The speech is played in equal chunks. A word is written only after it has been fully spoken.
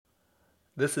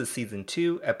This is season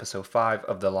 2, episode 5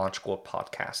 of the Launch School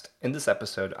podcast. In this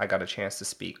episode, I got a chance to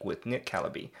speak with Nick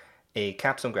Calaby, a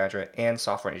capstone graduate and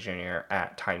software engineer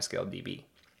at Timescale DB.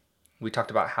 We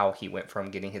talked about how he went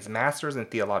from getting his master's in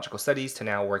theological studies to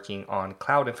now working on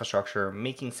cloud infrastructure,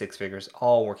 making six figures,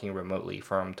 all working remotely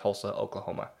from Tulsa,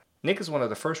 Oklahoma. Nick is one of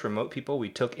the first remote people we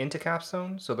took into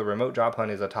Capstone, so the remote job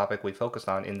hunt is a topic we focused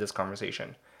on in this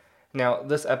conversation. Now,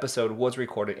 this episode was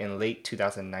recorded in late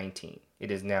 2019. It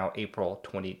is now April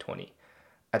 2020.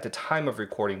 At the time of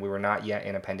recording, we were not yet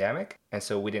in a pandemic, and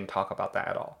so we didn't talk about that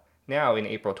at all. Now, in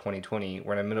April 2020,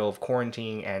 we're in the middle of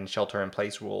quarantine and shelter in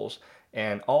place rules,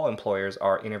 and all employers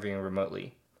are interviewing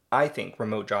remotely. I think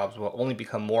remote jobs will only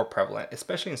become more prevalent,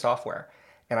 especially in software,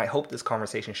 and I hope this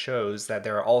conversation shows that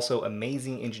there are also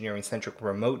amazing engineering centric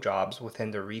remote jobs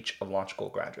within the reach of Launch School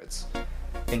graduates.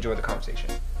 Enjoy the conversation.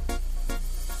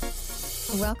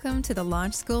 Welcome to the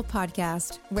Launch School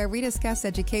podcast, where we discuss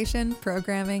education,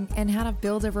 programming, and how to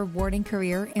build a rewarding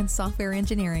career in software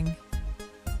engineering.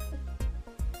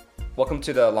 Welcome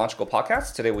to the Launch School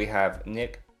podcast. Today we have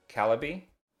Nick Calaby.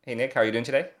 Hey, Nick, how are you doing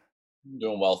today?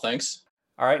 Doing well, thanks.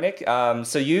 All right, Nick.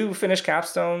 So you finished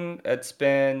Capstone. It's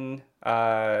been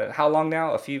how long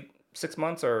now? 6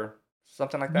 months or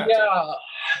something like that? Yeah,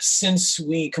 since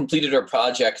we completed our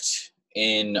project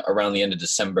in around the end of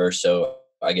December, so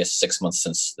I guess 6 months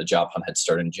since the job hunt had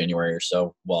started in January or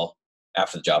so. Well,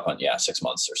 after the job hunt, 6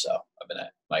 months or so. I've been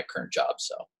at my current job.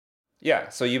 So yeah,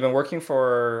 so you've been working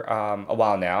for a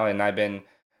while now, and I've been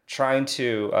trying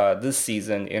to this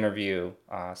season interview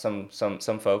some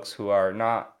folks who are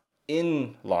not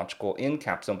in Launch School in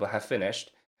Capstone but have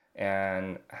finished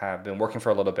and have been working for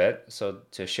a little bit. So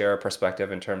to share a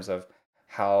perspective in terms of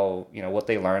how what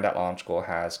they learned at Launch School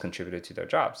has contributed to their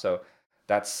job. So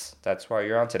that's why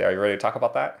you're on today. Are you ready to talk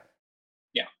about that?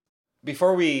 Yeah.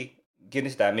 Before we get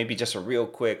into that, maybe just a real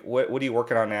quick, what are you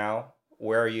working on now?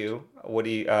 Where are you? What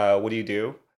do you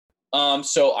do?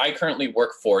 So I currently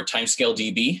work for Timescale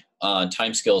DB.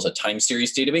 Timescale is a time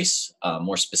series database.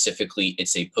 More specifically,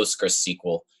 it's a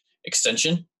PostgreSQL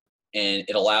extension, and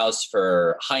it allows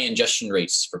for high ingestion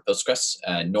rates for Postgres.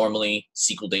 Normally,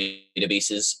 SQL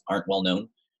databases aren't well known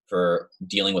for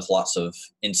dealing with lots of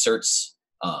inserts.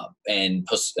 And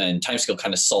Timescale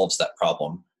kind of solves that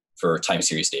problem for time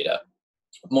series data.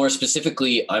 More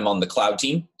specifically, I'm on the cloud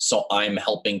team, so I'm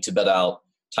helping to build out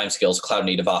Timescale's cloud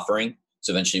native offering.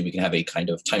 So eventually, we can have a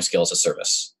kind of Timescale as a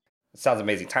service. It sounds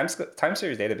amazing. Time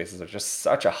series databases are just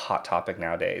such a hot topic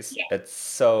nowadays. Yeah. It's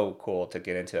so cool to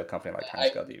get into a company like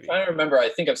Timescale DB. I'm trying to remember. I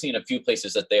think I've seen a few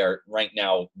places that they are right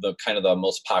now the kind of the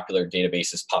most popular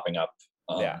databases popping up.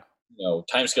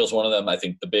 Timescale is one of them. I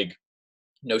think the big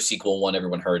NoSQL one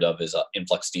everyone heard of is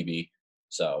InfluxDB.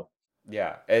 So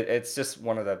yeah, it's just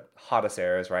one of the hottest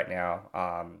areas right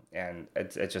now, and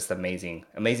it's just amazing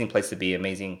place to be,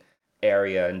 amazing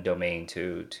area and domain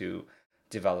to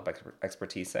develop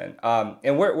expertise in.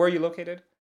 And where are you located?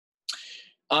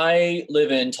 I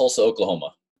live in Tulsa,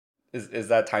 Oklahoma. Is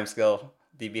that Timescale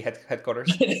DB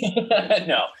headquarters?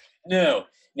 No.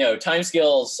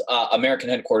 Timescale's American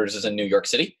headquarters is in New York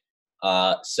City.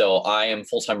 So I am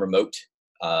full-time remote.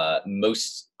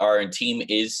 Our team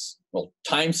is,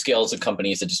 Timescale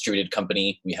is a distributed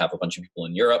company. We have a bunch of people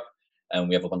in Europe, and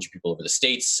we have a bunch of people over the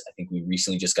States. I think we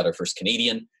recently just got our first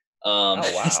Canadian. Oh,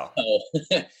 wow.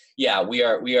 So, yeah, we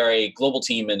are a global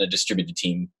team and a distributed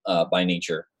team by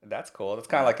nature. That's cool. That's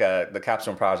kind of like the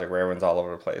Capstone project where everyone's all over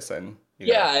the place. And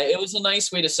it was a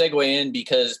nice way to segue in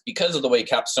because of the way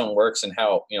Capstone works and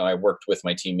how I worked with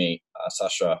my teammate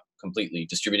Sasha completely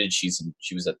distributed. She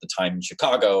was at the time in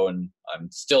Chicago, and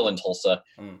I'm still in Tulsa.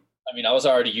 I was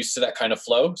already used to that kind of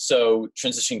flow, so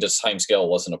transitioning to Timescale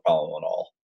wasn't a problem at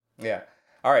all. Yeah.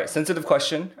 All right. Sensitive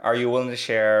question. Are you willing to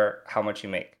share how much you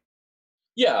make?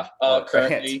 Yeah.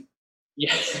 Currently,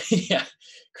 yeah.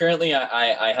 Currently,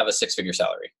 I have a six-figure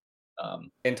salary.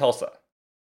 In Tulsa.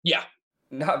 Yeah.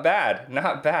 Not bad.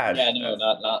 Yeah, no,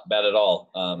 not bad at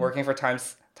all. Working for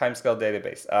Timescale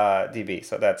database, DB.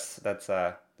 So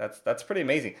that's pretty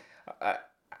amazing.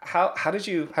 How did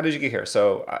you get here?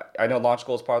 So I know Launch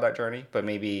School is part of that journey, but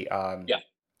maybe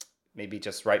maybe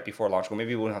just right before Launch School.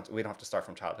 Maybe we don't have to start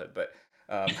from childhood, but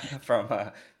from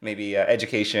maybe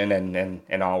education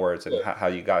and onwards, and how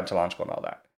you got into Launch School and all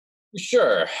that.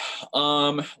 Sure.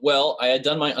 Well, I had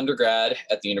done my undergrad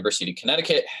at the University of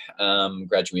Connecticut,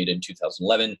 graduated in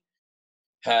 2011,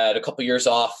 had a couple years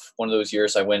off. One of those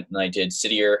years I went and I did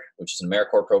City Year, which is an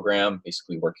AmeriCorps program,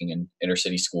 basically working in inner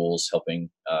city schools, helping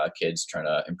kids trying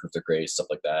to improve their grades, stuff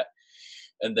like that.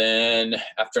 And then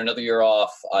after another year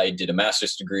off, I did a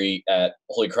master's degree at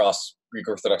Holy Cross Greek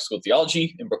Orthodox School of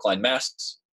Theology in Brookline,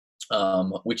 Mass.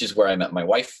 which is where I met my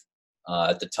wife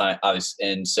at the time.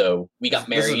 And so we got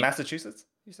married. This is Massachusetts,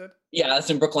 you said? Yeah, that's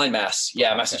in Brookline, Mass. Yeah,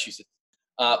 Okay. Massachusetts.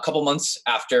 A couple months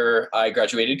after I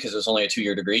graduated, because it was only a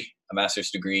 2-year degree, a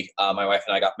master's degree, my wife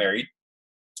and I got married.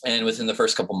 And within the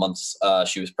first couple months,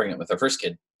 she was pregnant with our first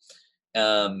kid.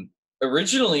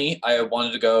 Originally, I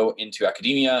wanted to go into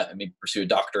academia and maybe pursue a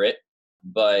doctorate,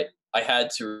 but I had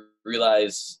to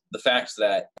realize the fact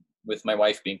that with my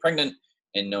wife being pregnant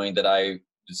and knowing that I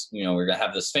was, we're going to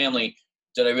have this family,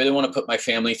 did I really want to put my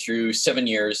family through 7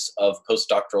 years of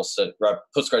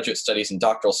postgraduate studies and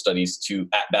doctoral studies to,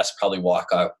 at best, probably walk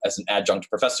out as an adjunct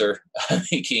professor,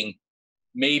 making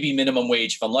maybe minimum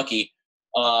wage if I'm lucky?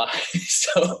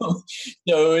 So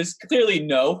it was clearly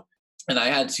no. And I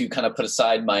had to kind of put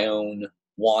aside my own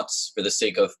wants for the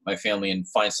sake of my family and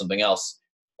find something else.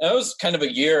 And it was kind of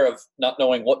a year of not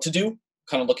knowing what to do,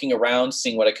 kind of looking around,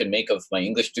 seeing what I could make of my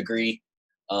English degree.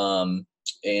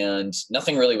 And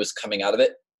nothing really was coming out of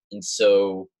it. And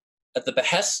so at the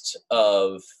behest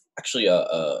of actually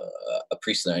a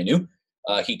priest that I knew,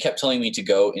 he kept telling me to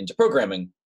go into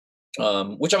programming,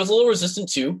 which I was a little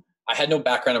resistant to. I had no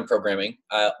background in programming.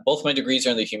 Both my degrees are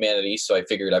in the humanities, so I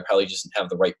figured I probably just didn't have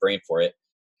the right brain for it.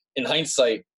 In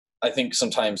hindsight, I think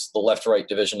sometimes the left-right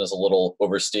division is a little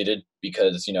overstated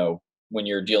because, when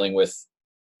you're dealing with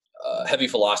heavy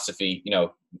philosophy,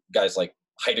 guys like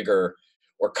Heidegger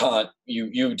or Kant,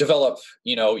 you develop,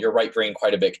 your right brain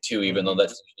quite a bit too, even though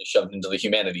that's shoved into the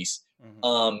humanities.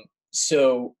 But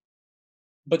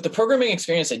the programming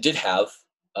experience I did have,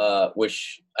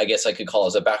 which I guess I could call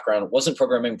as a background, wasn't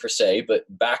programming per se, but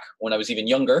back when I was even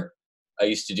younger, I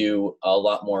used to do a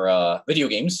lot more video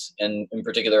games. And in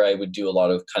particular, I would do a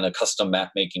lot of kind of custom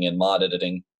map making and mod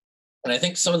editing. And I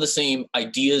think some of the same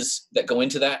ideas that go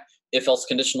into that, if-else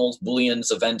conditionals,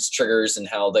 booleans, events, triggers, and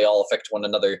how they all affect one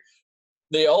another,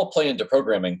 they all play into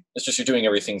programming. It's just you're doing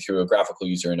everything through a graphical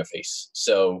user interface.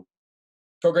 So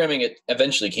programming, it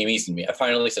eventually came easy to me. I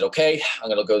finally said, okay, I'm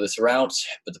going to go this route.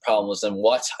 But the problem was then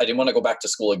what? I didn't want to go back to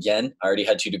school again. I already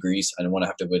had 2 degrees. I didn't want to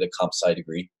have to go to comp sci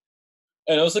degree.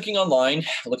 And I was looking online,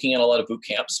 looking at a lot of boot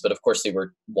camps, but of course they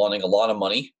were wanting a lot of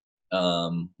money,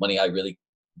 money I really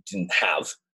didn't have.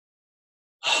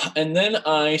 And then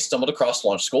I stumbled across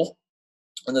Launch School.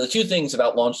 And the 2 things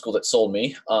about Launch School that sold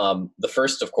me, the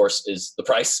first, of course, is the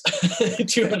price.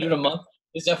 $200 a month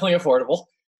is definitely affordable.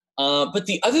 But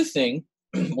the other thing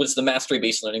was the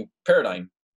mastery-based learning paradigm,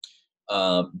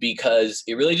 because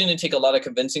it really didn't take a lot of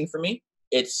convincing for me.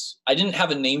 I didn't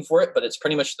have a name for it, but it's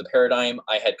pretty much the paradigm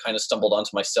I had kind of stumbled onto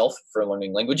myself for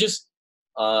learning languages.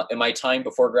 In my time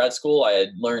before grad school, I had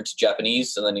learned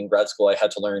Japanese, and then in grad school, I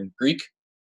had to learn Greek.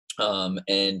 And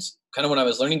kind of when I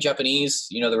was learning Japanese,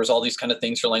 there was all these kind of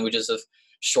things for languages of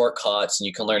shortcuts, and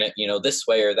you can learn it, this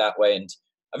way or that way. And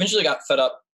I eventually got fed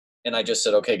up, and I just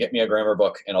said, okay, get me a grammar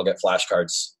book and I'll get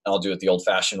flashcards and I'll do it the old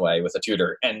fashioned way with a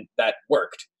tutor. And that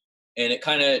worked. And it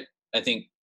kind of, I think,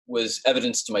 was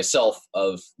evidence to myself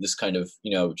of this kind of,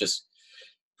 just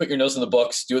put your nose in the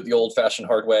books, do it the old fashioned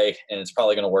hard way, and it's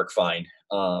probably going to work fine.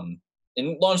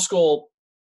 In Launch School,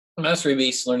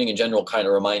 mastery-based learning in general kind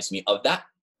of reminds me of that.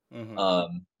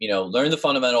 Learn the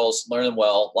fundamentals, learn them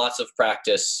well, lots of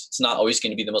practice. It's not always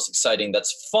going to be the most exciting.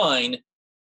 That's fine,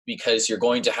 because you're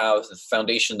going to have the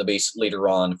foundation, the base later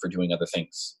on for doing other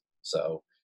things. So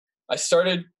I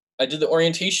did the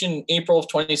orientation April of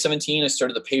 2017. I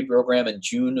started the paid program in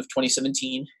June of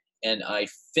 2017, and I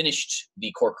finished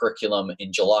the core curriculum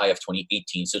in July of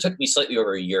 2018. So it took me slightly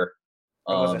over a year.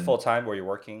 Was it full-time? Were you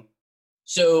working?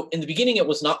 So in the beginning, it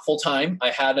was not full-time.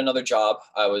 I had another job.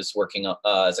 I was working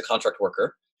as a contract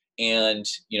worker, and,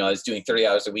 I was doing 30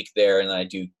 hours a week there, and I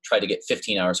try to get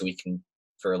 15 hours a week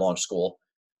for Launch School.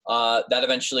 That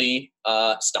eventually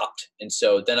stopped. And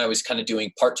so then I was kind of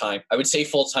doing part-time. I would say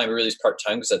full-time, but really is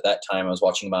part-time, because at that time I was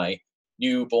watching my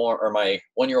my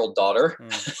 1-year-old daughter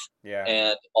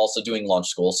and also doing Launch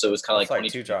School. So it was kind of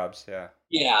like 2 jobs. Yeah.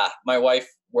 Yeah. My wife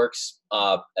works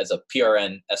as a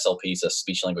PRN SLP, a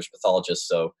speech language pathologist.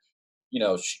 So,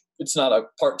 it's not a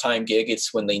part-time gig.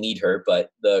 It's when they need her,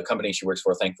 but the company she works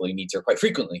for thankfully needs her quite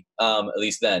frequently, at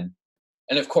least then.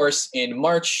 And of course, in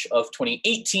March of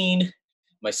 2018,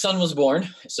 my son was born.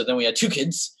 So then we had 2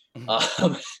 kids.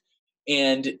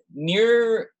 And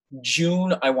near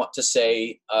June, I want to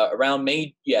say around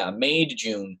May to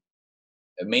June,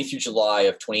 May through July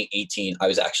of 2018, I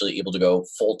was actually able to go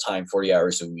full-time 40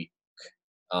 hours a week,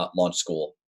 Launch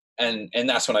School. And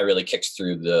that's when I really kicked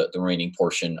through the remaining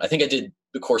portion. I think I did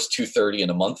the course 230 in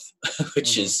a month,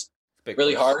 which is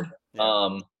really hard.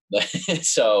 Yeah.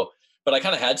 But I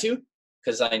kind of had to,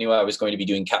 because I knew I was going to be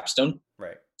doing capstone.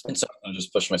 Right. And so I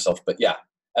just pushed myself. But yeah,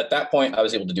 at that point, I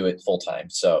was able to do it full time.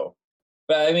 So,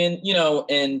 but I mean,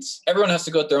 and everyone has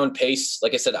to go at their own pace.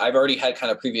 Like I said, I've already had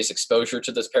kind of previous exposure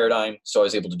to this paradigm. So I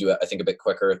was able to do it, I think, a bit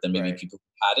quicker than maybe people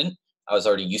who hadn't. I was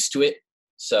already used to it.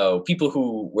 So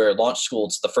people where launch school,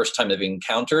 it's the first time they've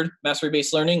encountered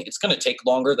mastery-based learning, it's going to take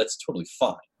longer. That's totally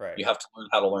fine. Right. You have to learn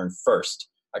how to learn first.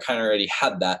 I kind of already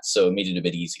had that, so it made it a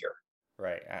bit easier.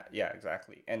 Right. Yeah,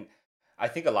 exactly. And I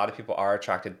think a lot of people are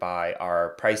attracted by our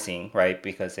pricing, right?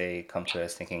 Because they come to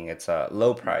us thinking it's a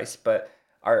low price, but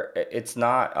it's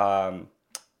not.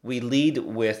 We lead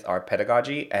with our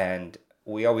pedagogy, and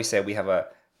we always say we have a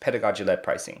pedagogy-led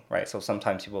pricing, right? So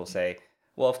sometimes people say,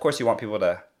 well, of course you want people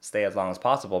to stay as long as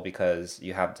possible because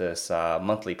you have this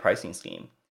monthly pricing scheme.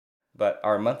 But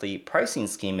our monthly pricing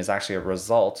scheme is actually a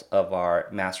result of our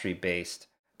mastery-based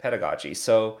pedagogy.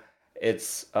 So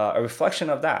it's a reflection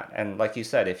of that. And like you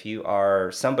said, if you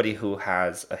are somebody who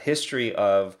has a history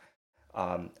of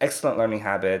excellent learning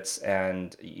habits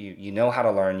and you know how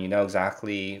to learn, you know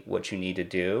exactly what you need to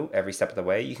do every step of the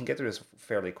way, you can get through this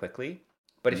fairly quickly.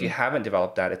 But if you haven't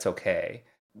developed that, it's okay.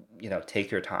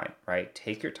 Take your time, right?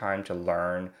 Take your time to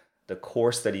learn the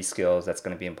core study skills that's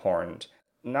going to be important,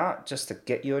 not just to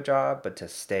get you a job, but to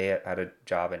stay at a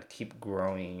job and keep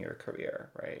growing your career,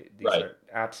 right? These are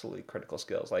absolutely critical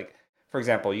skills. Like, for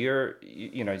example,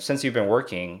 since you've been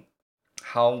working,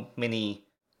 how many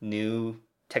new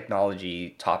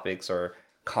technology topics or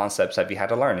concepts have you had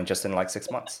to learn in like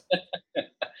 6 months?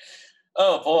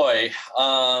 Oh boy.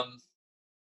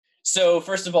 So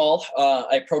first of all,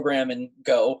 I program in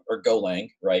Go or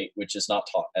Golang, right, which is not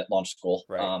taught at launch school.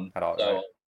 Right. At all. So right.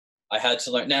 I had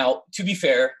to learn. Now, to be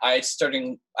fair, I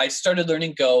started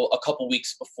learning Go a couple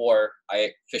weeks before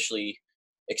I officially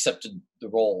accepted the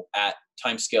role at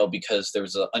Timescale, because there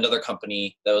was another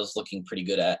company that was looking pretty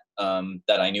good at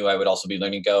that I knew I would also be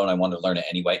learning Go, and I wanted to learn it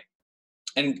anyway.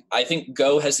 And I think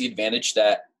Go has the advantage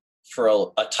that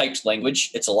for a typed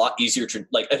language, it's a lot easier to,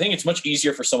 I think it's much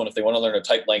easier for someone, if they want to learn a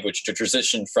typed language, to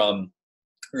transition from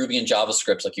Ruby and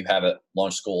JavaScript like you have at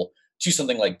launch school to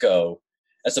something like Go,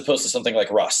 as opposed to something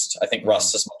like Rust. I think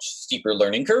Rust is a much steeper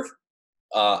learning curve.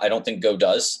 I don't think Go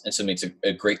does, and so it makes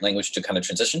a great language to kind of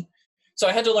transition. So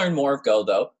I had to learn more of Go,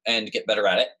 though, and get better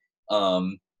at it.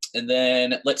 And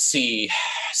then, let's see,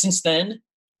 since then,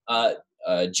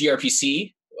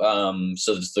 gRPC,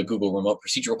 so it's the Google Remote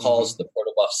Procedural Calls, the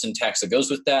protobuf syntax that goes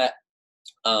with that.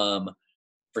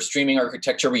 For streaming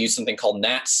architecture, we use something called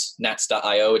NATS,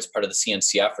 nats.io. It's part of the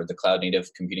CNCF, or the Cloud Native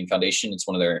Computing Foundation. It's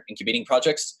one of their incubating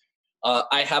projects.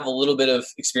 I have a little bit of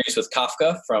experience with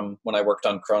Kafka from when I worked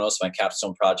on Kronos, my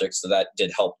capstone project, so that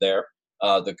did help there.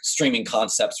 The streaming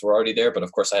concepts were already there, but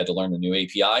of course I had to learn the new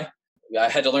API. I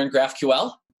had to learn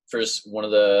GraphQL for one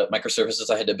of the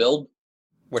microservices I had to build.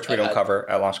 Which we don't cover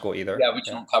at launch school either. Yeah, which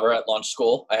we don't cover at launch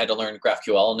school. I had to learn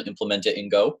GraphQL and implement it in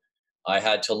Go. I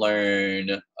had to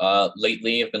learn,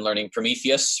 lately I've been learning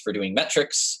Prometheus for doing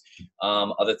metrics,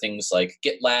 other things like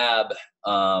GitLab,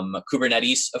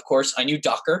 Kubernetes, of course. I knew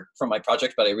Docker from my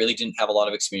project, but I really didn't have a lot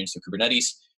of experience with Kubernetes.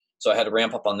 So I had to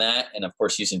ramp up on that. And of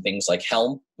course, using things like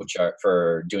Helm, which are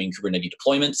for doing Kubernetes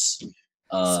deployments.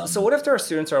 So what if there are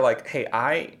students who are like,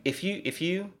 hey, if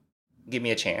you give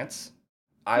me a chance,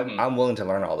 I'm willing to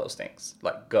learn all those things.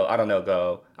 Like Go, I don't know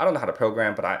Go. I don't know how to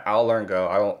program, but I'll learn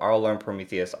Go. I'll learn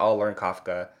Prometheus. I'll learn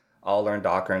Kafka. I'll learn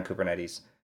Docker and Kubernetes.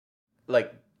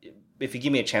 Like, if you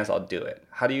give me a chance, I'll do it.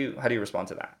 How do you respond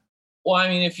to that? Well, I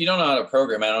mean, if you don't know how to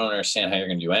program, I don't understand how you're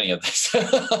going to do any of this.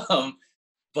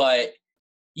 But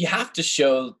you have to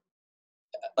show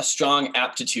a strong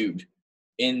aptitude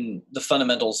in the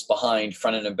fundamentals behind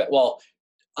front end and back. Well,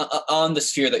 on the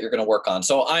sphere that you're going to work on.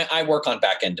 So I work on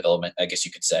back end development, I guess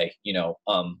you could say,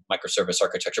 microservice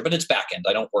architecture, but it's back end.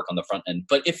 I don't work on the front end.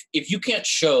 But if you can't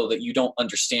show that you don't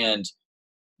understand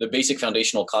the basic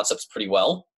foundational concepts pretty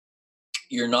well,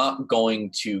 you're not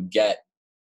going to get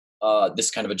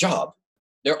this kind of a job.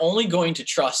 They're only going to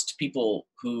trust people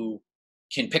who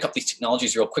can pick up these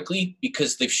technologies real quickly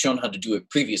because they've shown how to do it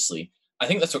previously. I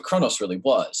think that's what Kronos really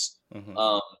was.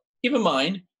 Keep in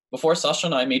mind, before Sasha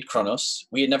and I made Kronos,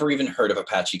 we had never even heard of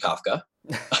Apache Kafka.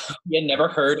 We had never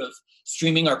heard of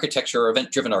streaming architecture or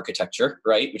event-driven architecture,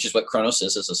 right? Which is what Kronos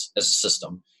is as a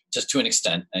system, just to an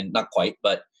extent, and not quite,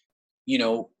 but,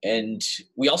 and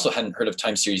we also hadn't heard of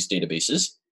time series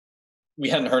databases. We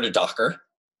hadn't heard of Docker.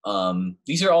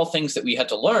 These are all things that we had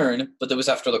to learn, but that was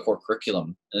after the core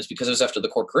curriculum. And it's because it was after the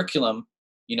core curriculum,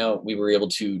 we were able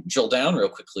to drill down real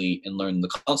quickly and learn the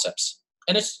concepts.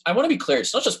 And I want to be clear,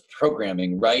 it's not just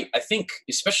programming, right? I think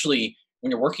especially when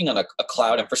you're working on a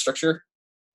cloud infrastructure,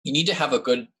 you need to have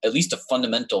at least a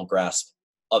fundamental grasp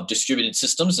of distributed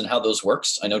systems and how those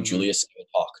works. I know Mhm. Julius gave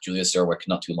a talk, Julius Derwick,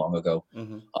 not too long ago.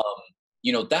 Mhm.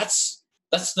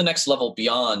 That's the next level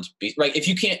beyond, right? If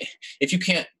you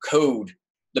can't code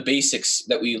the basics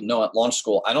that we know at launch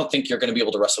school, I don't think you're going to be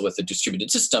able to wrestle with a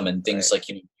distributed system and things Right.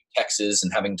 like hexes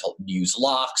and having to use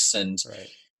locks and Right.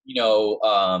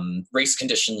 race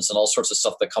conditions and all sorts of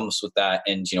stuff that comes with that,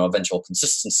 and eventual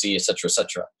consistency, et cetera, et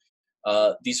cetera.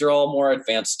 These are all more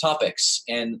advanced topics.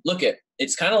 And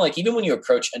it's kind of like, even when you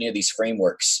approach any of these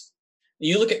frameworks,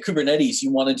 you look at Kubernetes,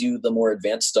 you want to do the more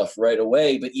advanced stuff right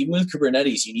away. But even with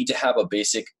Kubernetes, you need to have a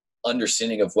basic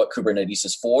understanding of what Kubernetes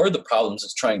is for, the problems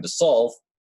it's trying to solve,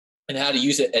 and how to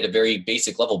use it at a very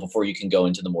basic level before you can go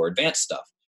into the more advanced stuff.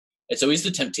 It's always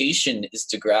the temptation is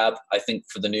to grab, I think,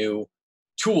 for the new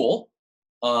tool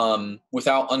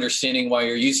without understanding why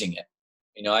you're using it.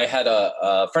 I had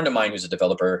a friend of mine who's a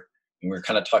developer, and we were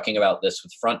kind of talking about this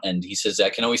with front end. He says, I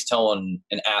can always tell when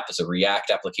an app is a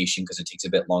React application because it takes a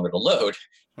bit longer to load.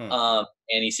 Hmm.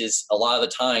 And he says a lot of the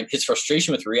time his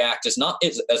frustration with React is not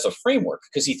as a framework,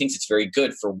 because he thinks it's very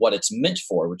good for what it's meant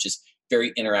for, which is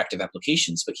very interactive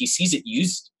applications. But he sees it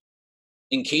used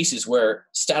in cases where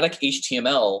static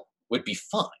HTML would be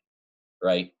fine,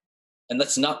 right? And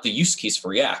that's not the use case for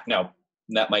React. Now,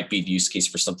 that might be the use case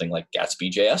for something like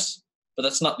Gatsby.js, but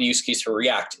that's not the use case for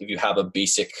React if you have a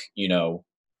basic,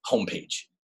 homepage.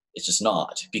 It's just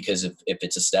not, because if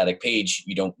it's a static page,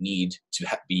 you don't need to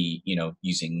be,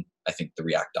 using, I think, the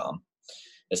React DOM,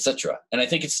 etc. And I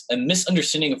think it's a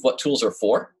misunderstanding of what tools are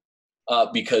for,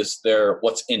 because they're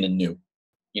what's in and new.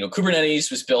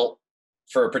 Kubernetes was built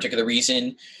for a particular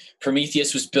reason.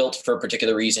 Prometheus was built for a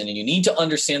particular reason, and you need to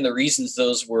understand the reasons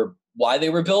why they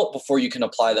were built before you can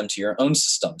apply them to your own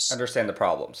systems. Understand the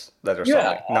problems that are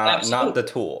Yeah, solving, not the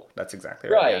tool. That's exactly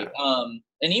right. Right.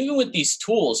 And even with these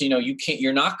tools,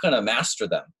 you're not going to master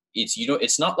them.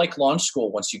 It's not like launch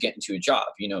school. Once you get into a job,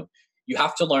 you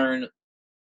have to learn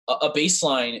a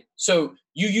baseline. So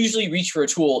you usually reach for a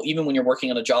tool even when you're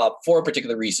working on a job for a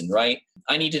particular reason, right?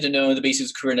 I needed to know the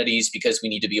basics of Kubernetes because we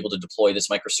need to be able to deploy this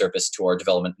microservice to our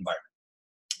development environment.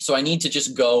 So I need to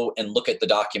just go and look at the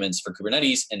documents for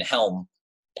Kubernetes and Helm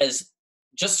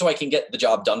just so I can get the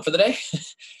job done for the day.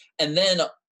 And then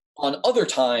on other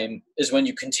time is when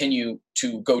you continue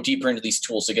to go deeper into these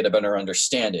tools to get a better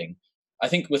understanding. I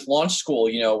think with launch school,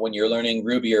 when you're learning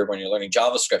Ruby or when you're learning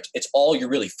JavaScript, it's all you're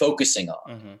really focusing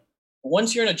on. Mm-hmm.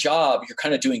 Once you're in a job, you're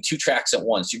kind of doing two tracks at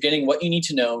once. You're getting what you need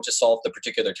to know to solve the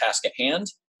particular task at hand.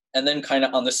 And then kind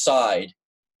of on the side,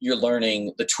 you're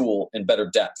learning the tool in better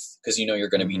depth because you're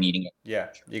going to be needing it. Yeah,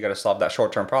 you got to solve that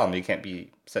short-term problem. You can't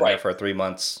be sitting there for 3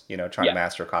 months, trying to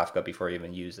master Kafka before you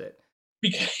even use it.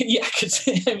 Because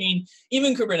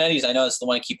even Kubernetes, I know it's the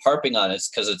one I keep harping on. It's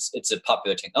because it's a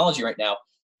popular technology right now.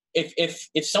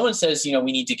 If someone says, you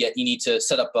need to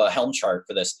set up a Helm chart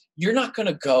for this, you're not going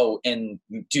to go and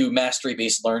do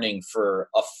mastery-based learning for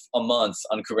a month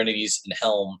on Kubernetes and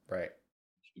Helm. Right.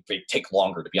 It may take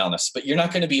longer, to be honest, but you're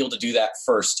not going to be able to do that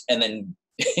first and then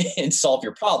and solve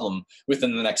your problem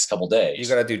within the next couple days. You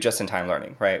got to do just-in-time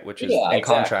learning, right? Which is in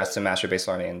contrast to mastery-based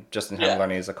learning. And just-in-time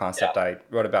learning is a concept I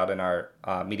wrote about in our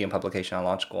Medium publication on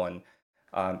Launch School, and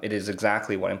it is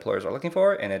exactly what employers are looking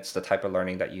for, and it's the type of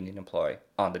learning that you need to employ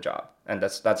on the job. And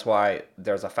that's why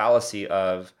there's a fallacy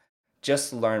of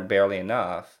just learn barely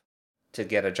enough to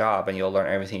get a job, and you'll learn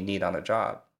everything you need on the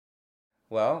job.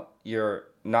 Well, you're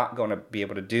not going to be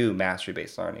able to do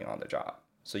mastery-based learning on the job.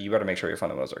 So you better make sure your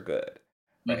fundamentals are good.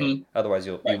 Right? Mm-hmm. Otherwise,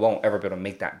 you won't ever be able to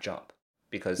make that jump,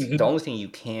 because the only thing you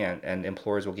can and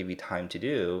employers will give you time to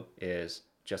do is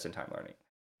just-in-time learning.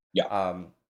 Yeah.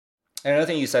 And another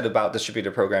thing you said about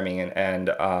distributed programming and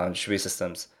distributed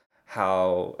systems,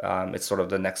 how it's sort of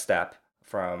the next step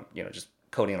from just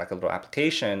coding like a little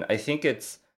application. I think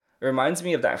it reminds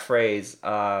me of that phrase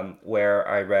where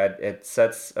I read it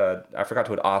sets I forgot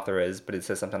who the author is, but it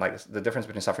says something like the difference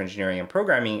between software engineering and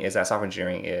programming is that software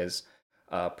engineering is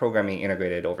programming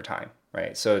integrated over time,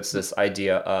 right? So it's this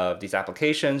idea of these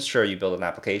applications. Sure, you build an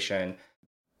application,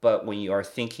 but when you are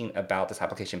thinking about this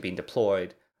application being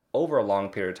deployed over a long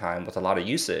period of time with a lot of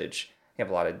usage, you have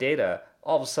a lot of data,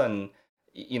 all of a sudden,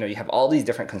 you have all these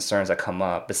different concerns that come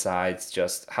up besides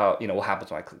just how, what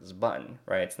happens when I click this button,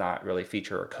 right? It's not really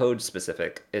feature or code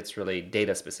specific. It's really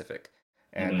data specific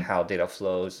and how data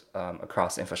flows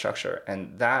across infrastructure.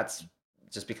 And that's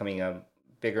just becoming a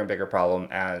bigger and bigger problem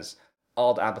as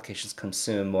all the applications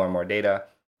consume more and more data,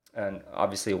 and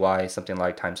obviously why something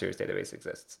like time series database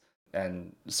exists.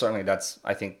 And certainly that's,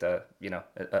 I think,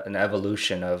 an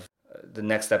evolution of the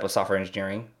next step of software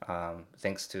engineering,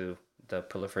 thanks to the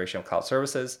proliferation of cloud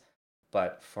services.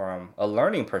 But from a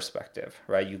learning perspective,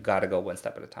 right, you got to go one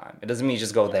step at a time. It doesn't mean you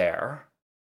just go there,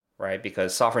 right?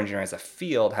 Because software engineering as a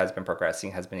field has been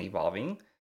progressing, has been evolving,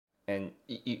 and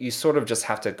you sort of just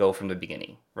have to go from the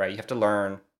beginning, right? You have to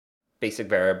learn basic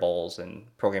variables and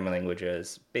programming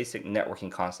languages, basic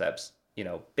networking concepts,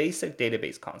 basic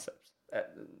database concepts.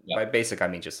 By basic, I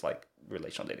mean just like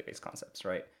relational database concepts,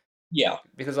 right? Yeah.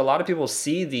 Because a lot of people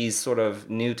see these sort of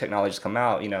new technologies come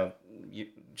out,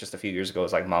 just a few years ago, it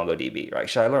was like MongoDB, right?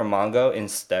 Should I learn Mongo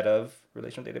instead of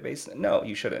relational database? No,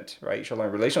 you shouldn't, right? You should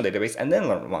learn relational database and then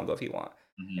learn Mongo if you want.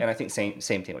 And I think same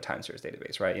thing with time series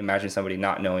database, right? Imagine somebody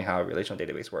not knowing how a relational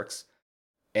database works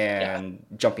and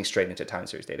jumping straight into time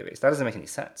series database. That doesn't make any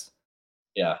sense.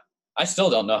 Yeah. I still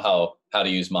don't know how to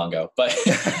use Mongo, but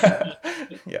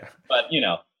yeah. But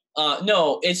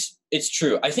no, it's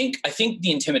true. I think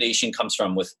the intimidation comes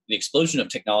from with the explosion of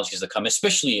technologies that come,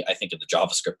 especially I think in the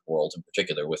JavaScript world in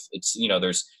particular. With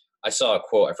I saw a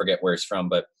quote, I forget where it's from,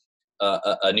 but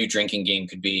a new drinking game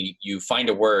could be you find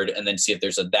a word and then see if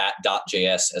there's a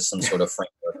that.js as some sort of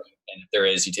framework, and if there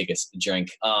is, you take a drink.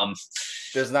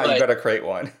 There's not. You got to create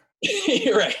one.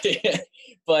 Right.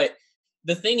 But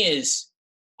the thing is,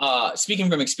 speaking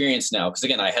from experience now, because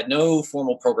again, I had no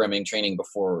formal programming training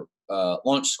before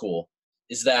launch school,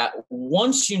 is that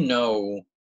once you know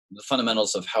the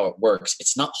fundamentals of how it works,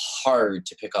 it's not hard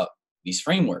to pick up these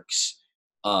frameworks.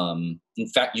 In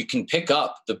fact, you can pick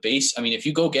up the base. I mean, if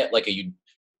you go get like a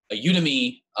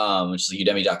Udemy, which is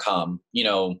udemy.com,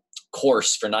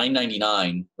 course for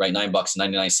 $9.99, right?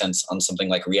 $9.99 on something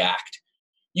like React.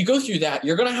 You go through that,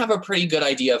 you're going to have a pretty good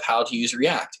idea of how to use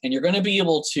React, and you're going to be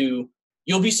able to.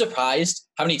 You'll be surprised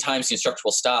how many times the instructor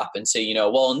will stop and say,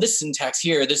 well, in this syntax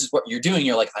here, this is what you're doing.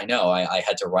 You're like, I know, I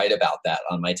had to write about that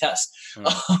on my test.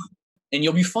 And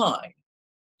you'll be fine.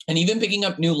 And even picking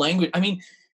up new language, I mean.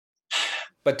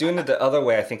 But doing it the other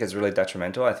way, I think, is really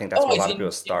detrimental. I think that's where a lot of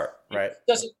people start, right?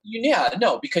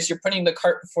 Because you're putting the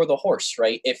cart before the horse,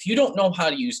 right? If you don't know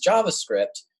how to use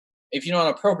JavaScript, if you don't know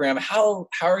how to program, how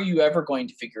are you ever going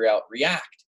to figure out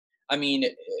React? I mean,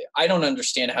 I don't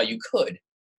understand how you could.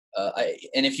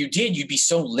 And if you did, you'd be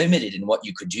so limited in what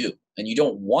you could do. And you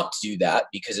don't want to do that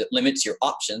because it limits your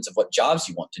options of what jobs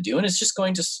you want to do. And it's just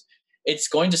going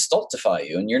to stultify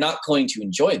you, and you're not going to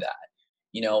enjoy that,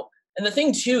 And the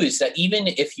thing too is that even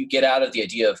if you get out of the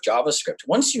idea of JavaScript,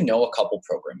 once you know a couple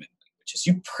programming languages,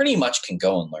 you pretty much can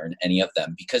go and learn any of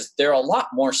them because they're a lot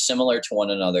more similar to one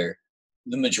another,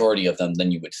 the majority of them,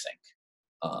 than you would think.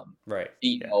 Right.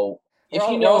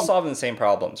 We're all solving the same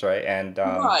problems, right? And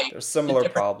there's similar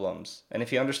problems. And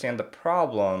if you understand the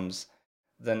problems,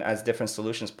 then as different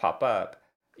solutions pop up,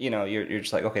 you're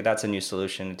just like, okay, that's a new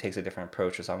solution. It takes a different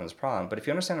approach to solving this problem. But if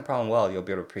you understand the problem well, you'll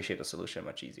be able to appreciate the solution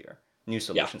much easier. New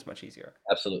solutions much easier.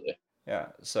 Absolutely. Yeah.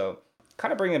 So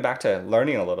kind of bringing it back to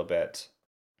learning a little bit,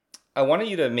 I wanted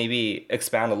you to maybe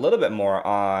expound a little bit more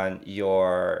on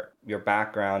your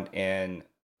background in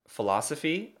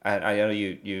philosophy. And I know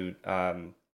you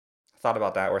thought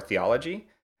about that, or theology,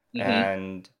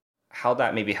 and how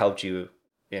that maybe helped you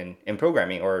in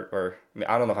programming, or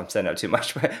I don't know if I'm saying that too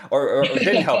much, but or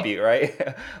didn't help you, right?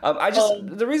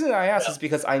 The reason I asked is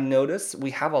because I noticed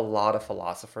we have a lot of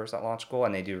philosophers at Launch School,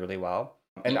 and they do really well.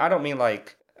 And I don't mean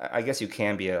like, I guess you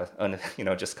can be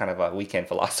just kind of a weekend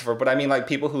philosopher, but I mean like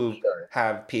people who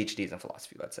have PhDs in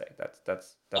philosophy. Let's say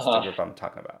that's the group I'm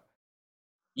talking about.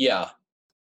 Yeah.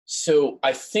 So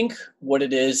I think what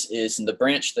it is in the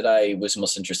branch that I was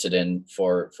most interested in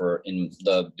for in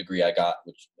the degree I got,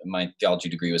 which my theology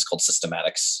degree was called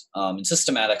systematics. And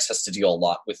systematics has to deal a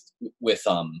lot with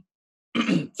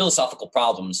philosophical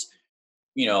problems,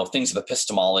 things of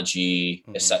epistemology,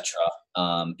 etc.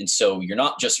 And so you're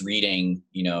not just reading,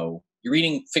 you're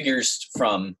reading figures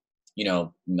from,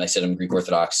 I said I'm Greek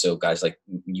Orthodox, so guys like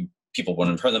people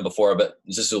wouldn't have heard them before, but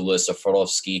Zizoulis or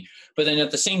Florovsky. But then at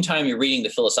the same time, you're reading the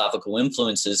philosophical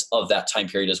influences of that time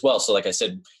period as well. So like I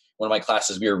said, one of my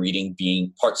classes, we were reading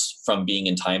parts from Being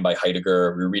in Time by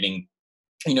Heidegger. We were reading,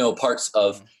 parts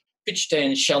of Fichte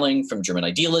and Schelling from German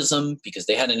idealism, because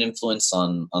they had an influence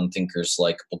on thinkers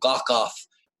like Bulgakov.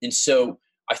 And so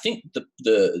I think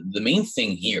the main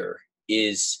thing here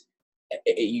is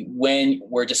when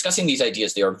we're discussing these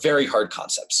ideas, they are very hard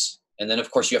concepts. And then,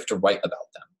 of course, you have to write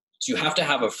about them. So you have to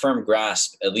have a firm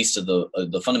grasp, at least of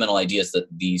the fundamental ideas that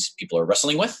these people are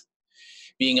wrestling with,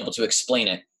 being able to explain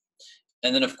it,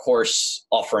 and then, of course,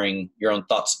 offering your own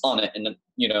thoughts on it. And,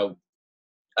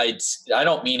 I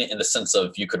don't mean it in the sense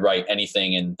of you could write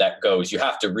anything and that goes. You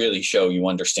have to really show you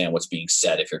understand what's being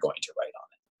said if you're going to write on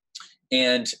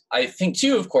it. And I think,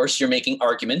 too, of course, you're making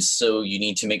arguments, so you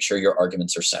need to make sure your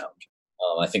arguments are sound.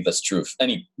 I think that's true of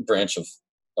any branch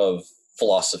of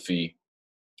philosophy,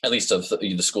 at least of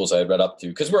the schools I had read up to.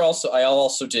 Because I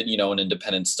also did, an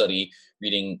independent study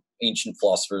reading ancient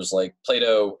philosophers like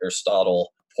Plato,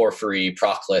 Aristotle, Porphyry,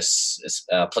 Proclus,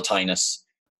 Plotinus.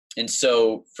 And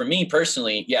so for me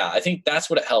personally, I think that's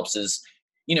what it helps is,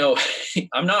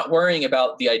 I'm not worrying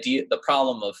about the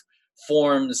problem of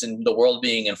forms and the world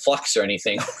being in flux or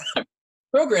anything.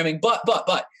 Programming, but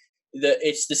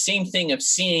it's the same thing of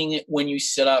seeing when you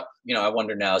set up, I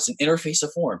wonder now, is an interface a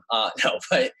form? No,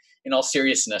 but in all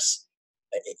seriousness,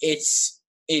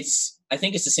 I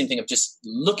think it's the same thing of just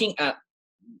looking at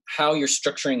how you're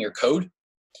structuring your code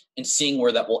and seeing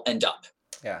where that will end up.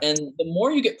 Yeah. And the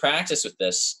more you get practice with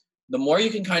this, the more you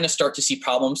can kind of start to see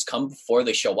problems come before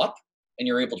they show up, and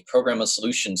you're able to program a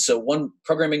solution. So one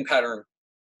programming pattern,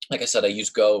 like I said, I use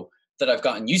Go, that I've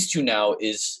gotten used to now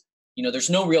is, there's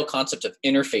no real concept of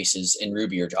interfaces in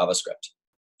Ruby or JavaScript.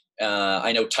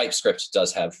 I know TypeScript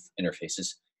does have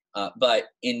interfaces, but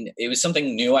it was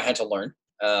something new I had to learn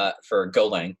for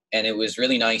Golang. And it was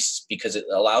really nice because it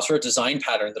allows for a design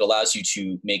pattern that allows you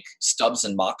to make stubs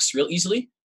and mocks real easily.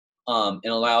 And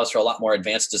allows for a lot more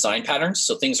advanced design patterns.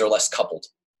 So things are less coupled.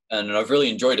 And I've really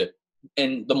enjoyed it.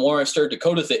 And the more I've started to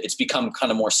code with it, it's become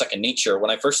kind of more second nature. When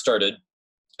I first started,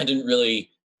 I didn't really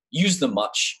use them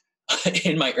much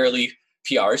in my early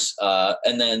PRs.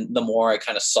 And then the more I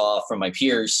kind of saw from my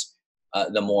peers,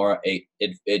 the more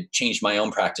it changed my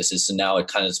own practices. So now it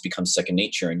kind of has become second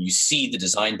nature, and you see the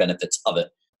design benefits of it.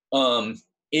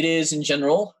 It is in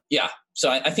general. Yeah. So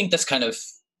I think that's kind of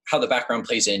how the background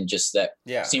plays in, just that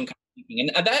same kind of thinking.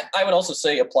 And that I would also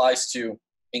say applies to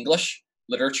English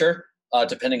literature,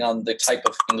 depending on the type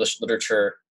of English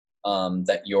literature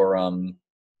that you're,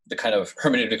 the kind of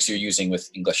hermeneutics you're using with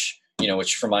English,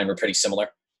 which for mine were pretty similar.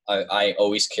 I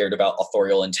always cared about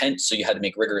authorial intent. So you had to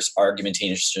make rigorous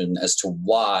argumentation as to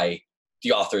why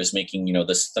the author is making,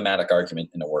 this thematic argument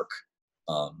in a work.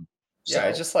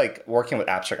 It's just like working with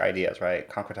abstract ideas, right?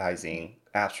 Concretizing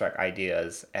abstract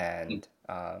ideas, and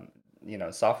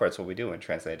software is what we do and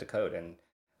translate it to code. And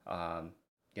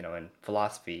in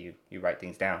philosophy, you write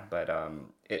things down. But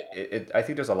I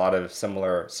think there's a lot of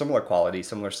similar qualities,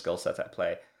 similar skill sets at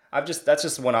play. That's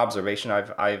just one observation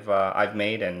I've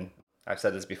made, and I've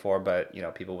said this before, but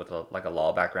people with a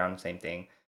law background, same thing,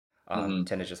 tend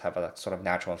to just have a sort of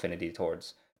natural affinity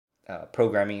towards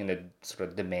programming and the sort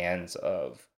of demands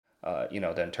of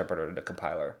the interpreter, the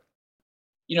compiler.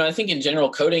 I think in general,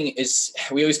 coding is,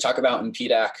 we always talk about in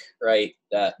PDAC, right,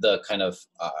 that the kind of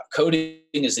coding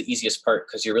is the easiest part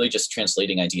because you're really just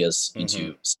translating ideas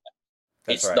into.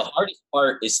 That's right. The hardest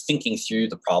part is thinking through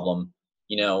the problem,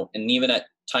 and even at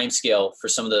Timescale, for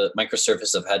some of the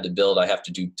microservices I've had to build, I have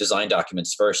to do design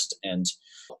documents first. And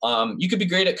you could be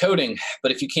great at coding,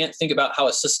 but if you can't think about how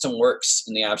a system works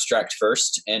in the abstract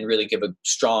first and really give a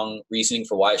strong reasoning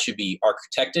for why it should be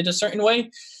architected a certain way,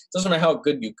 it doesn't matter how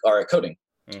good you are at coding.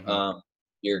 It's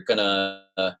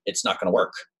not gonna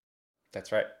work.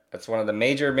 That's right. That's one of the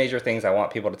major things I want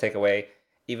people to take away,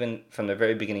 even from the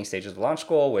very beginning stages of Launch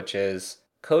School, which is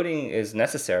coding is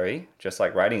necessary, just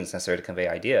like writing is necessary to convey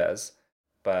ideas.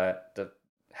 But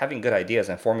having good ideas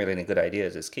and formulating good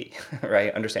ideas is key,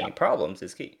 right? Understanding problems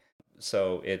is key.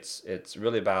 So it's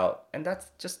really about, and that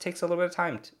just takes a little bit of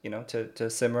time, to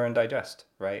simmer and digest,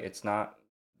 right? It's not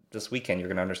this weekend you're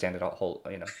going to understand it all,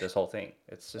 this whole thing.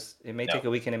 It's just, it may take a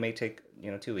weekend, it may take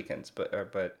 2 weekends,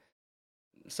 but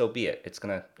so be it. It's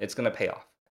gonna pay off.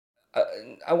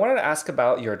 I wanted to ask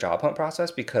about your job hunt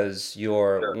process because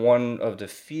you're one of the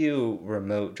few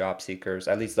remote job seekers,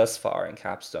 at least thus far in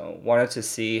Capstone. Wanted to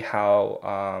see how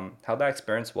that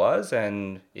experience was,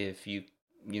 and if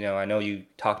I know you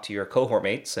talk to your cohort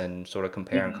mates and sort of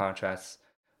compare and contrast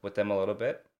with them a little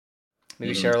bit.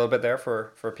 Maybe share a little bit there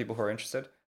for people who are interested.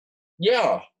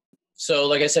 Yeah. So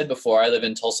like I said before, I live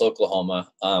in Tulsa,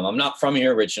 Oklahoma. I'm not from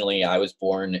here originally. I was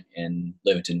born and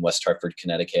lived in West Hartford,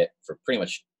 Connecticut for pretty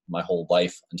much my whole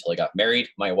life until I got married.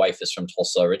 My wife is from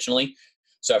Tulsa originally.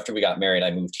 So after we got married, I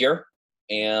moved here.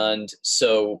 And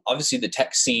so obviously the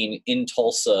tech scene in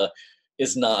Tulsa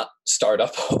is not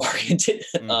startup oriented.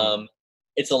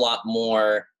 It's a lot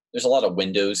more, there's a lot of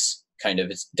Windows kind of,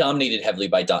 it's dominated heavily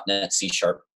by .NET C#,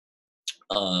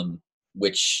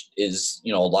 which is,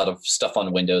 a lot of stuff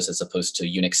on Windows as opposed to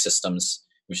Unix systems,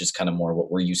 which is kind of more what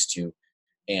we're used to.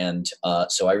 And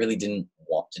so I really didn't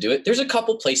want to do it. There's a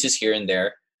couple places here and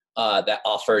there that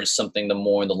offered something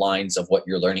more in the lines of what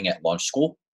you're learning at Launch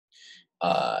School.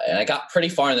 And I got pretty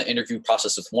far in the interview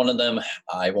process with one of them.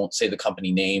 I won't say the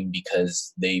company name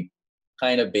because they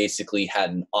kind of basically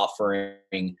had an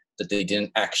offering that they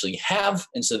didn't actually have.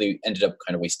 And so they ended up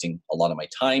kind of wasting a lot of my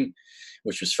time,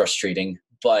 which was frustrating.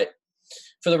 But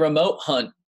For the remote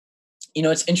hunt,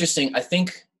 it's interesting. I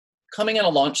think coming out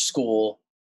of launch school,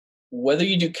 whether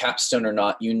you do capstone or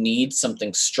not, you need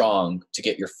something strong to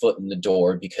get your foot in the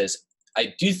door, because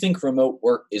I do think remote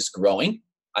work is growing.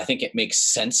 I think it makes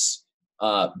sense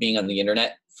being on the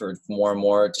internet for more and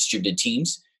more distributed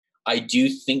teams. I do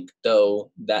think,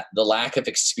 though, that the lack of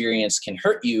experience can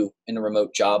hurt you in a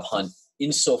remote job hunt,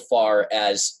 insofar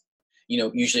as,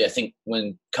 usually I think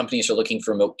when companies are looking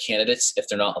for remote candidates, if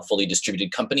they're not a fully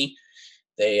distributed company,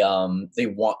 they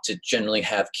want to generally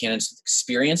have candidates with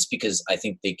experience, because I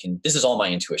think they can. This is all my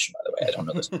intuition, by the way. I don't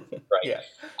know this, right? Yeah.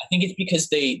 I think it's because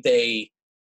they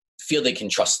feel they can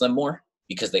trust them more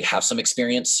because they have some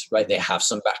experience, right? They have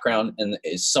some background, and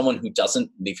as someone who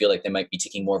doesn't, they feel like they might be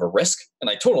taking more of a risk. And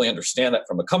I totally understand that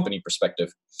from a company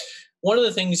perspective. One of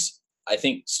the things I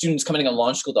think students coming on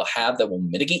launch school, they'll have that will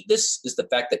mitigate this is the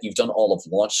fact that you've done all of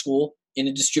launch school in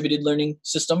a distributed learning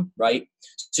system, right?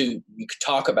 So you could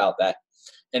talk about that.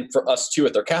 And for us too,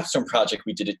 with our capstone project,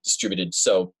 we did it distributed.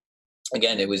 So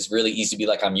again, it was really easy to be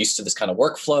like, I'm used to this kind of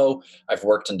workflow. I've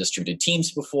worked on distributed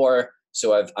teams before.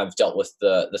 So I've dealt with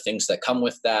the things that come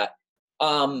with that.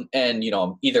 And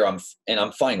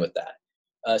I'm fine with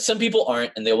that. Some people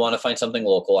aren't, and they want to find something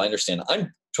local. I understand.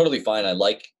 I'm totally fine. I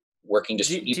like working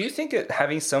distributed. Do you think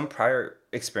having some prior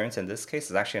experience in this case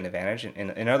is actually an advantage?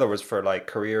 In other words, for like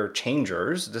career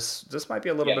changers, this might be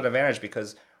a little bit of advantage,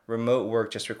 because remote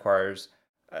work just requires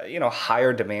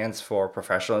higher demands for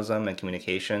professionalism and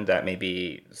communication that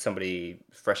maybe somebody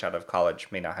fresh out of college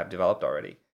may not have developed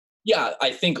already. Yeah, I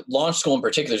think launch school in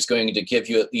particular is going to give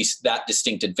you at least that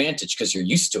distinct advantage because you're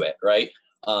used to it, right?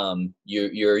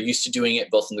 You're used to doing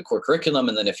it both in the core curriculum,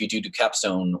 and then if you do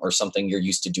capstone or something, you're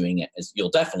used to doing it.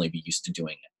 You'll definitely be used to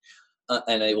doing it,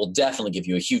 and it will definitely give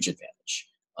you a huge advantage.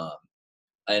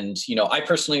 And I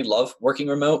personally love working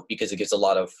remote because it gives a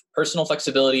lot of personal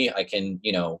flexibility. I can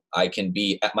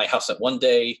be at my house at one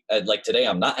day. Like today,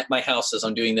 I'm not at my house as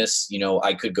I'm doing this.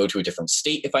 I could go to a different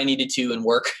state if I needed to and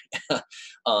work.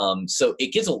 So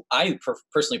it gives. I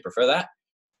personally prefer that,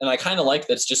 and I kind of like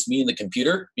that it's just me and the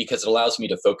computer because it allows me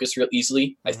to focus real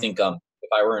easily. Mm-hmm. I think if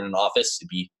I were in an office, it'd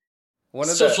be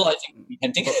socializing,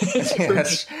 hinting.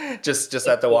 just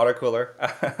at the water cooler.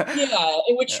 Yeah,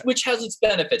 which has its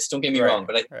benefits. Don't get me wrong,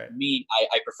 but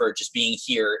I prefer just being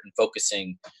here and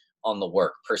focusing on the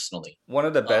work personally. One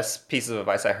of the best pieces of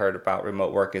advice I heard about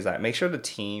remote work is that make sure the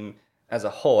team as a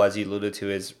whole, as you alluded to,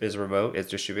 is remote, is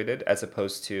distributed, as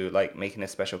opposed to like making a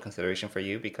special consideration for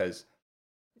you, because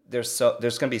there's going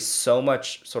to be so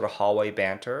much sort of hallway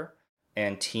banter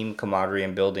and team camaraderie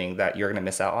and building that you're going to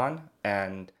miss out on,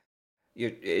 and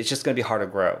it's just going to be hard to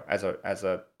grow as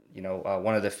a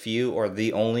one of the few or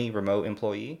the only remote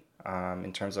employee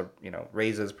in terms of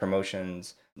raises,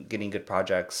 promotions, getting good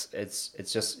projects. It's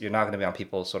just you're not going to be on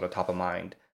people's sort of top of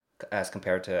mind as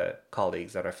compared to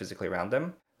colleagues that are physically around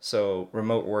them. So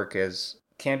remote work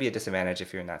can be a disadvantage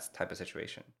if you're in that type of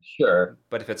situation. Sure,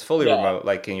 but if it's fully remote,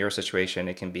 like in your situation,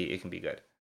 it can be good.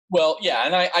 Well, yeah,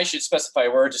 and I should specify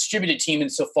we're a distributed team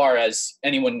insofar as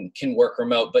anyone can work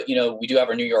remote, but we do have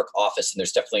our New York office, and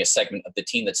there's definitely a segment of the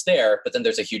team that's there, but then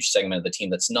there's a huge segment of the team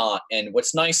that's not. And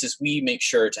what's nice is we make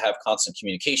sure to have constant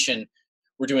communication.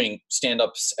 We're doing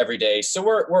stand-ups every day, so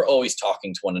we're always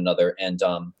talking to one another, and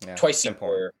twice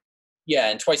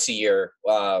a year,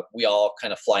 we all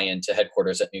kind of fly into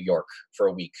headquarters at New York for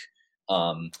a week.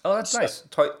 That's nice.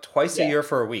 Twice a year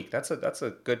for a week. That's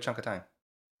a good chunk of time.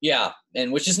 Yeah,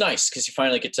 and which is nice because you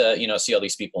finally get to see all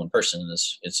these people in person. And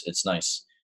it's nice.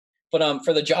 But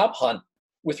for the job hunt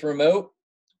with remote,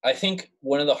 I think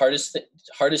one of the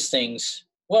hardest things.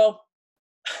 Well,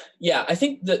 yeah, I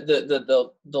think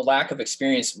the lack of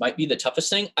experience might be the toughest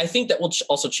thing. I think that will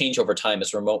also change over time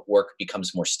as remote work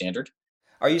becomes more standard.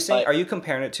 Are you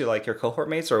comparing it to like your cohort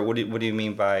mates, or what do you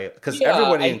mean by, because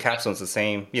everybody in Capstone is the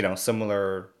same,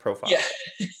 similar profile? Yeah.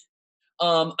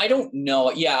 I don't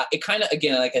know. Yeah, it kind of,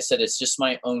 again, like I said, it's just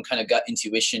my own kind of gut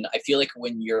intuition. I feel like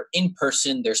when you're in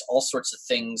person, there's all sorts of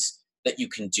things that you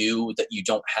can do that you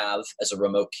don't have as a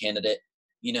remote candidate.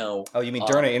 Oh, you mean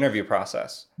during an interview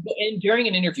process? And during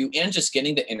an interview and just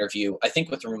getting the interview, I think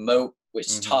with the remote, which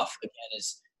is tough again,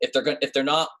 is if they're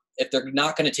not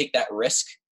going to take that risk,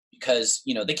 because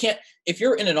they can't. If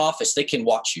you're in an office, they can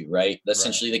watch you, right?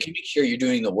 Essentially, they can make sure you're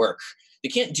doing the work. They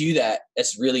can't do that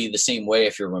as really the same way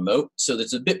if you're remote. So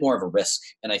there's a bit more of a risk.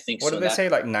 And I think what do they say?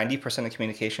 Like 90% of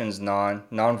communication is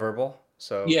non-verbal.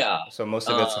 So So most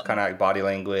of it's kind of like body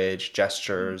language,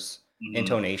 gestures,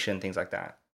 intonation, things like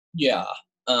that. Yeah.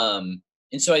 And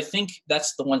so I think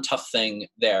that's the one tough thing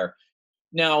there.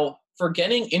 Now, for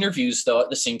getting interviews though, at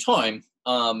the same time,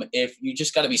 if you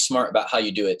just got to be smart about how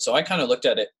you do it. So I kind of looked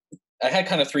at it I had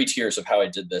kind of 3 tiers of how I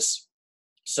did this.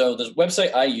 So the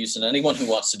website I use, and anyone who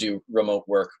wants to do remote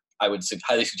work, I would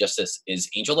highly suggest this, is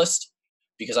AngelList,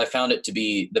 because I found it to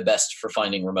be the best for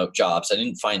finding remote jobs. I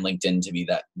didn't find LinkedIn to be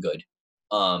that good.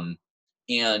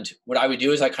 And what I would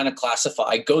do is I kind of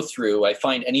I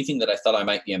find anything that I thought I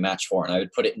might be a match for, and I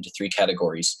would put it into 3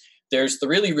 categories. There's the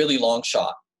really, really long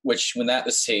shot, which when that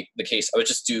was the case, I would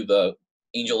just do the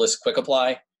AngelList quick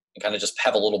apply and kind of just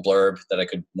have a little blurb that I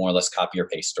could more or less copy or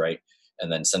paste, right?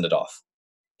 And then send it off.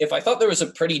 If I thought there was a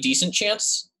pretty decent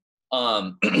chance,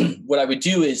 what I would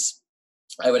do is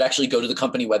I would actually go to the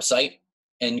company website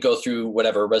and go through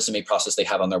whatever resume process they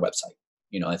have on their website.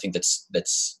 I think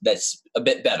that's a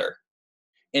bit better.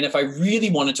 And if I really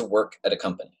wanted to work at a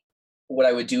company, what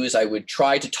I would do is I would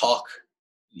try to talk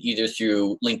either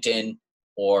through LinkedIn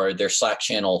or their Slack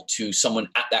channel to someone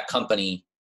at that company,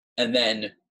 and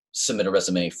then submit a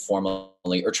resume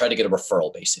formally or try to get a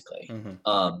referral, basically.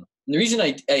 Mm-hmm. The reason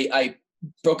I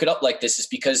broke it up like this is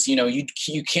because,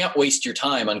 you can't waste your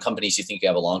time on companies you think you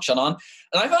have a long shot on.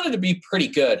 And I found it to be pretty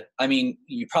good. I mean,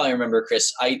 you probably remember,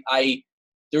 Chris,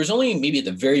 there was only maybe at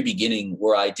the very beginning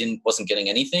where I wasn't getting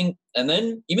anything. And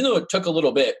then even though it took a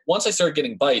little bit, once I started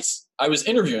getting bites, I was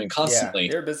interviewing constantly.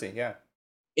 Yeah, you're busy. Yeah.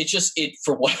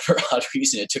 For whatever odd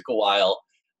reason, it took a while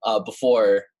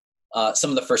before some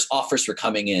of the first offers were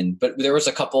coming in, but there was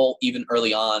a couple even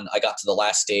early on. I got to the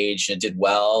last stage and did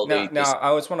well. Now, I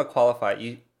always want to qualify.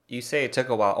 You say it took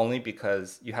a while only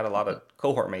because you had a lot of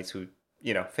cohort mates who,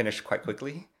 finished quite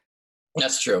quickly.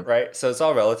 That's true. Right. So it's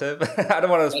all relative. I don't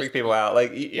want to freak people out.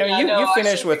 Like, you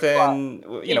finished within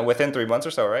 3 months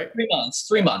or so, right?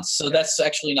 3 months. So that's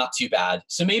actually not too bad.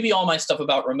 So maybe all my stuff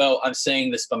about remote, I'm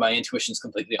saying this, but my intuition's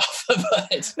completely off.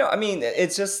 But no, I mean,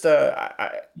 it's just,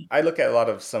 I look at a lot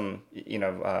of some,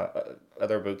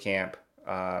 other boot camp,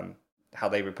 how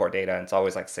they report data, and it's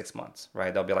always like 6 months,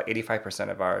 right? They'll be like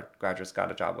 85% of our graduates got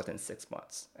a job within 6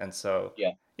 months. And so,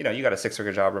 you got a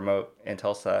 6-figure job remote in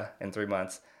Tulsa in 3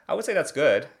 months. I would say that's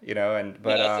good,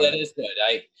 that is good.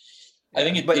 I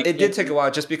think it did take a while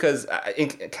just because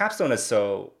Capstone is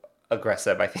so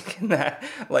aggressive, I think, in that,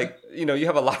 you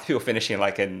have a lot of people finishing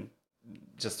in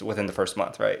just within the first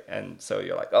month, right? And so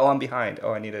you're like, oh, I'm behind.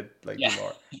 Oh, I need to do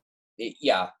more.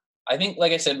 Yeah. I think,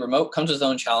 like I said, remote comes with its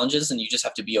own challenges, and you just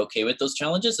have to be okay with those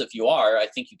challenges. If you are, I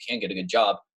think you can get a good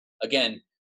job. Again,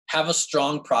 have a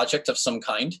strong project of some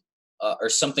kind or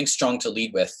something strong to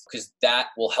lead with, because that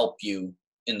will help you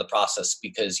in the process,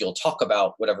 because you'll talk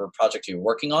about whatever project you're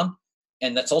working on.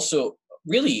 And that's also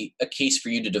really a case for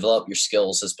you to develop your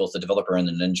skills as both a developer and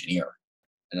an engineer.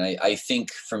 And I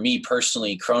think for me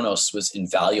personally, Kronos was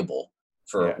invaluable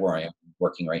for where I am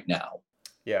working right now.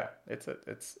 Yeah, it's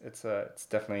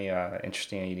definitely an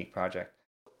interesting and unique project.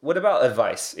 What about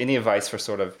advice? Any advice for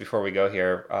sort of, before we go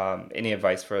here, any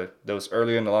advice for those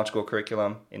earlier in the launch school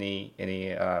curriculum?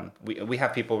 We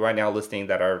have people right now listening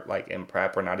that are in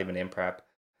prep or not even in prep.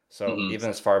 So even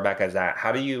as far back as that,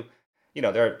 how do you,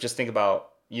 just think about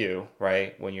you,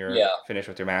 right? When you're finished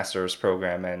with your master's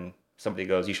program and somebody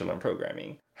goes, you should learn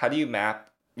programming. How do you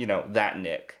map, that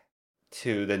Nick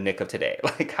to the Nick of today?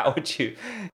 How would you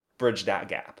bridge that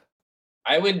gap?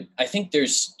 I think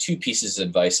there's 2 pieces of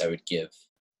advice I would give.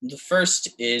 The first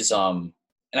is, and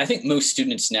I think most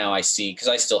students now I see, because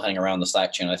I still hang around the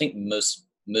Slack channel, I think most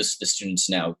of the students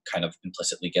now kind of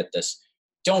implicitly get this.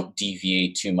 Don't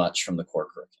deviate too much from the core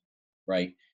curriculum,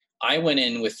 right? I went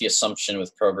in with the assumption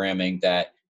with programming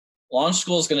that launch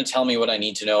school is going to tell me what I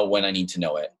need to know when I need to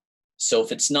know it. So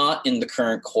if it's not in the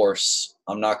current course,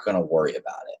 I'm not going to worry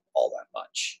about it all that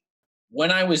much. When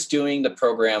I was doing the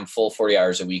program full 40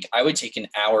 hours a week, I would take an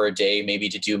hour a day maybe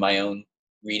to do my own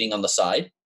reading on the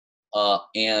side.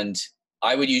 And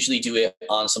I would usually do it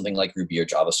on something like Ruby or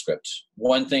JavaScript.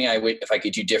 One thing if I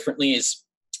could do differently is,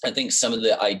 I think some of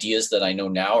the ideas that I know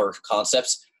now or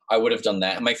concepts, I would have done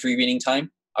that in my free reading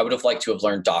time. I would have liked to have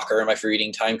learned Docker in my free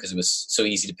reading time because it was so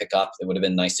easy to pick up. It would have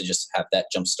been nice to just have that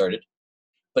jump started.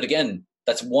 But again,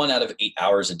 that's 1 out of 8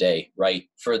 hours a day, right?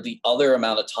 For the other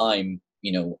amount of time,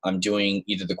 I'm doing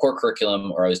either the core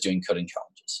curriculum or I was doing coding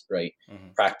challenges, right?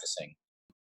 Practicing.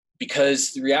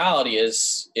 Because the reality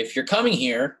is, if you're coming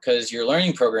here because you're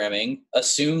learning programming,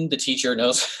 assume the teacher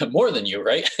knows more than you,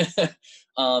 right?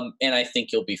 And I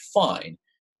think you'll be fine.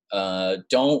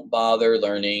 Don't bother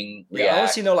learning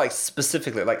React. Yeah, unless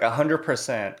specifically,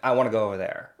 100%, I want to go over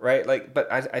there, right?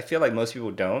 But I feel like most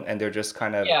people don't, and they're just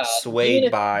kind of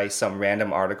swayed by some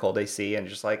random article they see and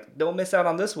just don't miss out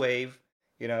on this wave,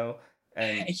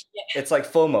 And it's like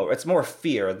FOMO. It's more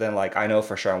fear than I know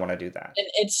for sure I want to do that. And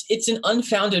it's an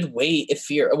unfounded way of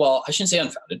fear. Well, I shouldn't say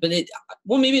unfounded, but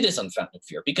maybe it is unfounded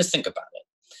fear, because think about it.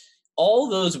 all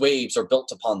those waves are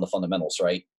built upon the fundamentals,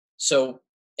 right? So,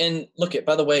 and look at,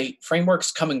 by the way,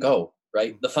 frameworks come and go,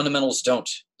 right? The fundamentals don't.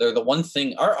 They're the one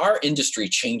thing, our industry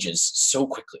changes so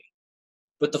quickly,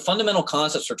 but the fundamental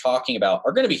concepts we're talking about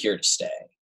are going to be here to stay.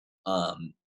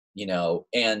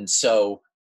 And so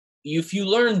if you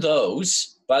learn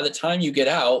those, by the time you get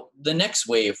out, the next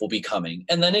wave will be coming.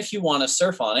 And then if you want to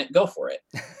surf on it, go for it.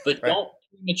 But Right. don't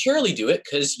maturely do it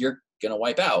because you're going to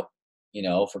wipe out,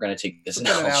 if we're going to take this Good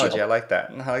analogy. I like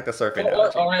that. I like the surfing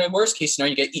analogy. Or in worst case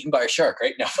scenario, you get eaten by a shark,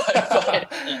 right? No,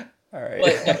 All right.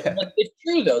 but it's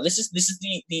true though. This is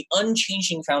the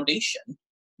unchanging foundation.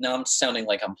 Now I'm sounding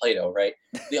like I'm Plato, right?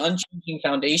 The unchanging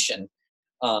foundation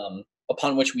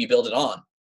upon which we build it on.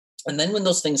 And then when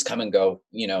those things come and go,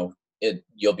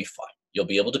 you'll be fine. You'll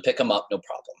be able to pick them up, no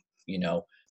problem,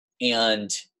 And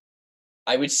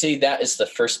I would say that is the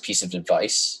first piece of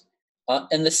advice.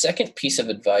 And the second piece of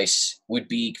advice would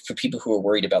be for people who are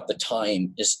worried about the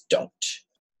time is don't.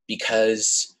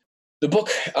 Because the book,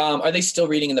 are they still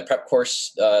reading in the prep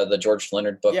course, the George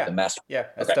Leonard book, Yeah. The Master? Yeah,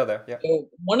 it's Okay. still there. Yeah. So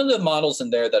one of the models in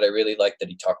there that I really liked that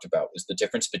he talked about was the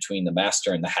difference between the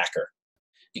master and the hacker.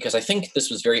 Because I think this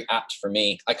was very apt for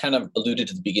me. I kind of alluded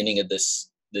to the beginning of this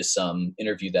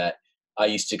interview that I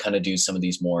used to kind of do some of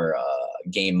these more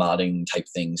game modding type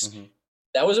things. Mm-hmm.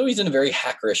 That was always in a very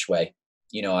hackerish way.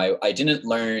 I didn't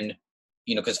learn,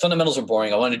 because fundamentals are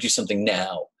boring. I wanted to do something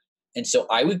now. And so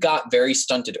I got very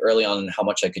stunted early on in how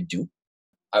much I could do.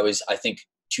 I was, I think,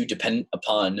 too dependent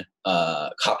upon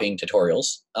copying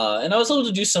tutorials. And I was able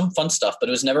to do some fun stuff, but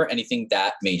it was never anything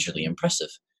that majorly impressive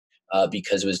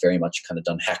because it was very much kind of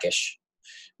done hackish.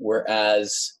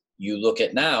 Whereas you look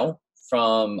at now,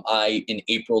 in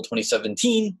April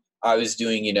 2017, I was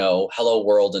doing, Hello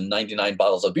World and 99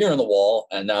 bottles of beer on the wall.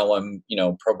 And now I'm,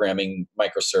 programming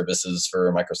microservices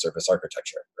for microservice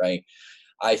architecture, right?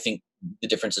 I think the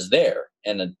difference is there.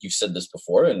 And you've said this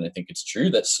before, and I think it's true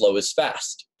that slow is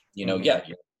fast. Mm-hmm. Yeah,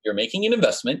 you're making an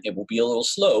investment. It will be a little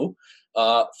slow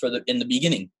in the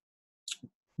beginning.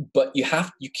 But you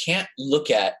can't look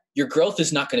at, your growth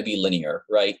is not going to be linear,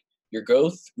 right? Your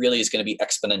growth really is going to be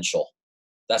exponential.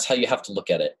 That's how you have to look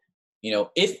at it.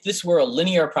 If this were a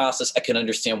linear process, I can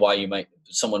understand why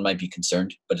someone might be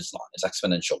concerned, but it's not. It's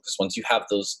exponential because once you have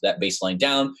that baseline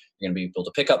down, you're going to be able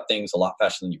to pick up things a lot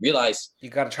faster than you realize. You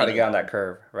got to try to get on that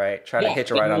curve, right? Try to hit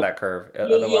your right on that curve. You'll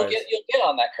get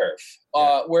on that curve.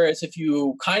 Whereas if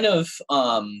you kind of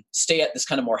stay at this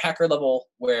kind of more hacker level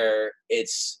where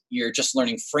you're just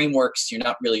learning frameworks, you're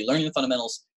not really learning the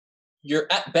fundamentals, you're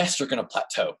going to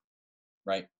plateau,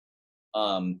 right?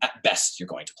 At best, you're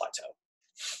going to plateau.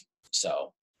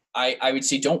 So I would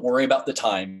say don't worry about the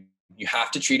time. You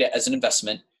have to treat it as an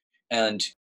investment. And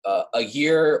a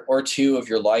year or two of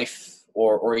your life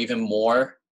or even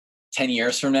more, 10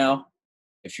 years from now,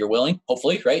 if you're willing,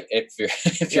 hopefully, right? If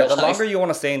you're the longer you want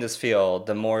to stay in this field,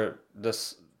 the more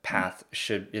this path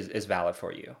is valid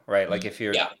for you, right? Like if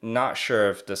you're not sure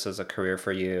if this is a career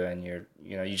for you and you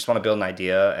just want to build an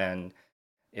idea, and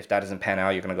if that doesn't pan out,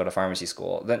 you're going to go to pharmacy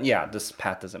school, then this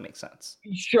path doesn't make sense.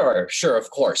 Sure,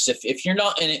 of course. If you're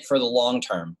not in it for the long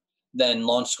term, then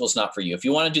launch school is not for you. If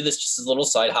you want to do this just as a little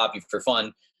side hobby for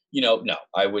fun, no,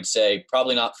 I would say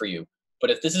probably not for you. But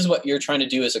if this is what you're trying to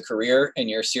do as a career and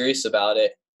you're serious about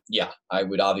it, I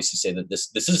would obviously say that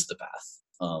this is the path.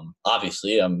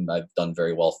 Obviously, I've done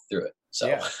very well through it.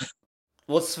 So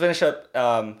let's finish up.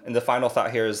 And the final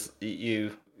thought here is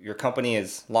your company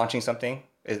is launching something.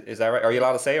 Is that right? Are you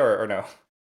allowed to say or no?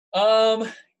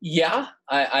 I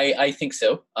think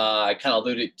so. I kind of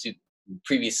alluded to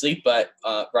previously, but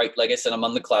right, like I said, I'm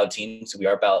on the cloud team, so we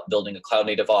are about building a cloud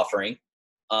native offering.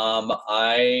 I'm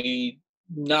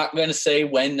not going to say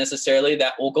when necessarily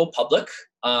that will go public,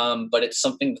 but it's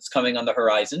something that's coming on the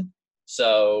horizon.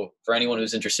 So for anyone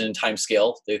who's interested in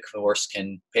timescale, they of course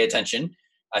can pay attention.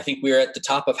 I think we were at the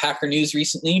top of Hacker News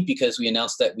recently because we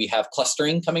announced that we have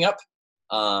clustering coming up.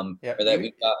 You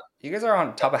guys are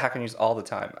on top of Hacker News all the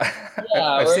time.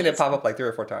 I've seen it pop up like 3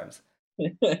 or 4 times.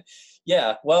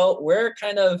 Well, we're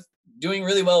kind of doing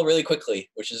really well really quickly,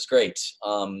 which is great.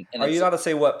 And are you allowed to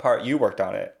say what part you worked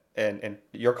on it and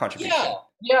your contribution?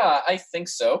 I think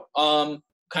so.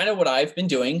 Kind of what I've been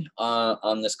doing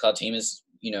on this cloud team is,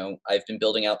 I've been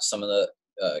building out some of the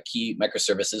key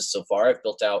microservices so far. I've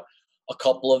built out a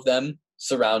couple of them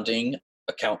surrounding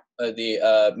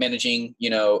managing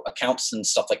accounts and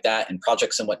stuff like that and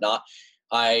projects and whatnot.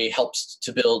 I helped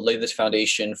to lay the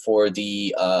foundation for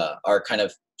our kind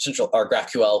of our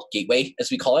GraphQL gateway,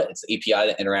 as we call it. It's the API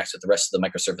that interacts with the rest of the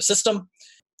microservice system.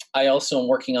 I also am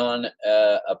working on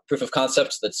a proof of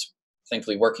concept that's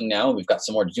thankfully working now. We've got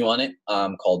some more to do on it,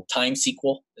 called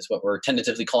TimeSQL is what we're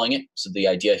tentatively calling it. So the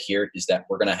idea here is that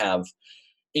we're going to have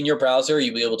in your browser,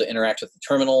 you'll be able to interact with the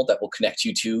terminal that will connect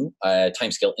you to a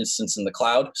Timescale instance in the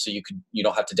cloud. So you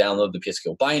don't have to download the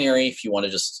PSQL binary if you want to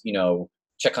just,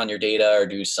 check on your data or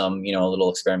do some, a little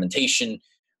experimentation.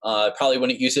 Probably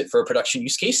wouldn't use it for a production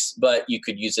use case, but you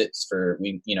could use it for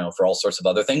all sorts of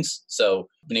other things. So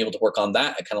been able to work on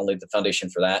that. I kind of laid the foundation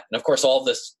for that. And of course, all of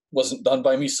this wasn't done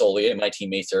by me solely. And my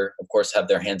teammates of course, have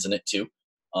their hands in it too.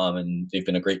 And they've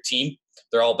been a great team.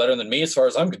 They're all better than me as far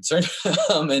as I'm concerned.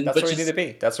 And that's where you need to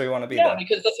be. That's where you want to be. Yeah,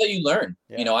 because that's how you learn.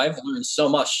 Yeah. I've learned so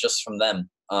much just from them.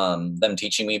 Them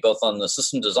teaching me both on the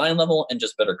system design level and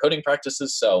just better coding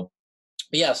practices. So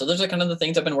those are kind of the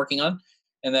things I've been working on.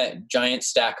 And that giant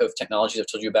stack of technologies I've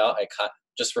told you about, I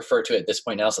just refer to it at this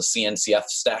point now as a CNCF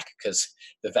stack because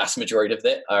the vast majority of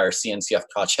it are CNCF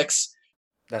projects.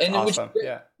 That's awesome.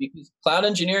 Because cloud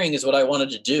engineering is what I wanted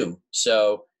to do.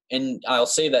 So, and I'll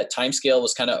say that Timescale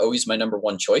was kind of always my number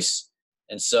one choice.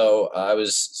 And so I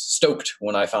was stoked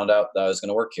when I found out that I was going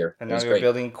to work here. And now you're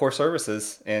building core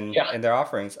services in their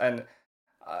offerings. And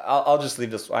I'll just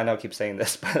leave this. I know I keep saying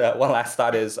this, but one last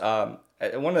thought is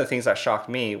one of the things that shocked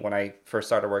me when I first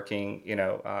started working,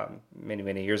 many,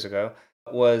 many years ago,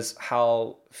 was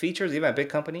how features, even at big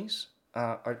companies,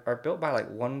 are built by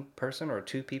like one person or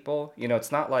two people.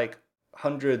 It's not like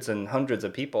hundreds and hundreds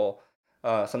of people.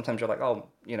 Sometimes you're like,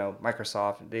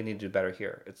 Microsoft, they need to do better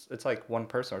here. It's like one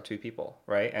person or two people,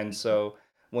 right? And so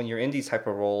when you're in these type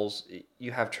of roles,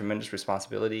 you have tremendous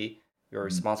responsibility. You're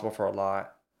responsible for a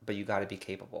lot, but you got to be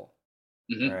capable,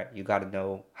 right? You got to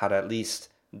know how to at least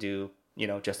do,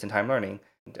 just-in-time learning,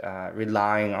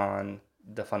 relying on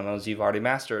the fundamentals you've already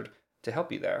mastered to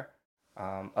help you there.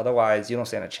 Otherwise, you don't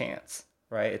stand a chance,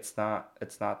 right? It's not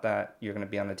that you're going to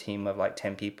be on a team of like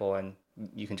 10 people and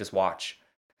you can just watch.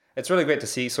 It's really great to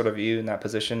see sort of you in that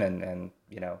position and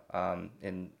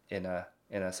in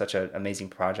such an amazing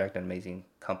project and amazing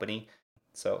company.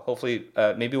 So hopefully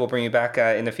maybe we'll bring you back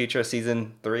in the future,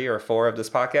 season 3 or 4 of this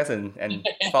podcast and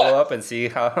follow up and see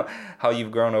how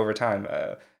you've grown over time.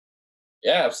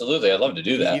 Yeah, absolutely. I'd love to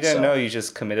do that. You didn't know you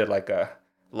just committed like a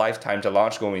lifetime to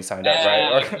launch when we signed up,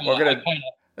 right?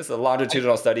 This is a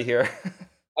longitudinal study here.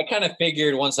 I kind of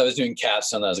figured once I was doing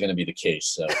Capstone that was going to be the case.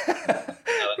 So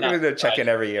we're going to check in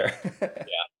every year.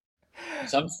 Yeah.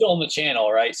 So I'm still on the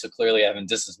channel, right? So clearly I haven't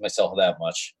distanced myself that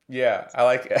much. Yeah, I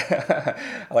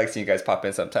like seeing you guys pop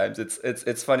in sometimes.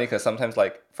 It's funny because sometimes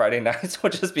like Friday nights will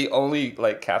just be only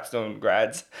like Capstone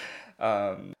grads.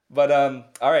 All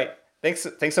right. Thanks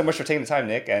so much for taking the time,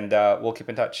 Nick, and we'll keep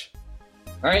in touch.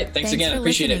 All right. Thanks again.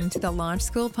 Appreciate it. Thanks for listening to the Launch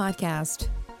School podcast.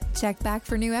 Check back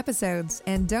for new episodes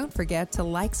and don't forget to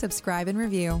like, subscribe, and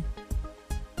review.